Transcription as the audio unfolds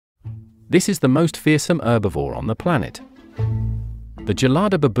This is the most fearsome herbivore on the planet. The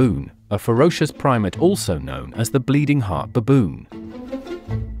gelada baboon, a ferocious primate also known as the bleeding heart baboon.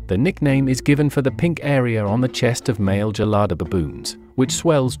 The nickname is given for the pink area on the chest of male gelada baboons, which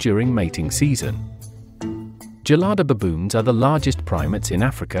swells during mating season. Gelada baboons are the largest primates in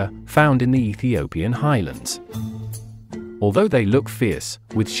Africa, found in the Ethiopian highlands. Although they look fierce,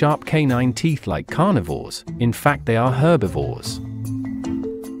 with sharp canine teeth like carnivores, in fact they are herbivores.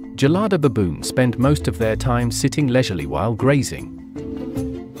 Gelada baboons spend most of their time sitting leisurely while grazing.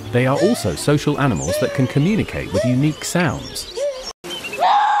 They are also social animals that can communicate with unique sounds.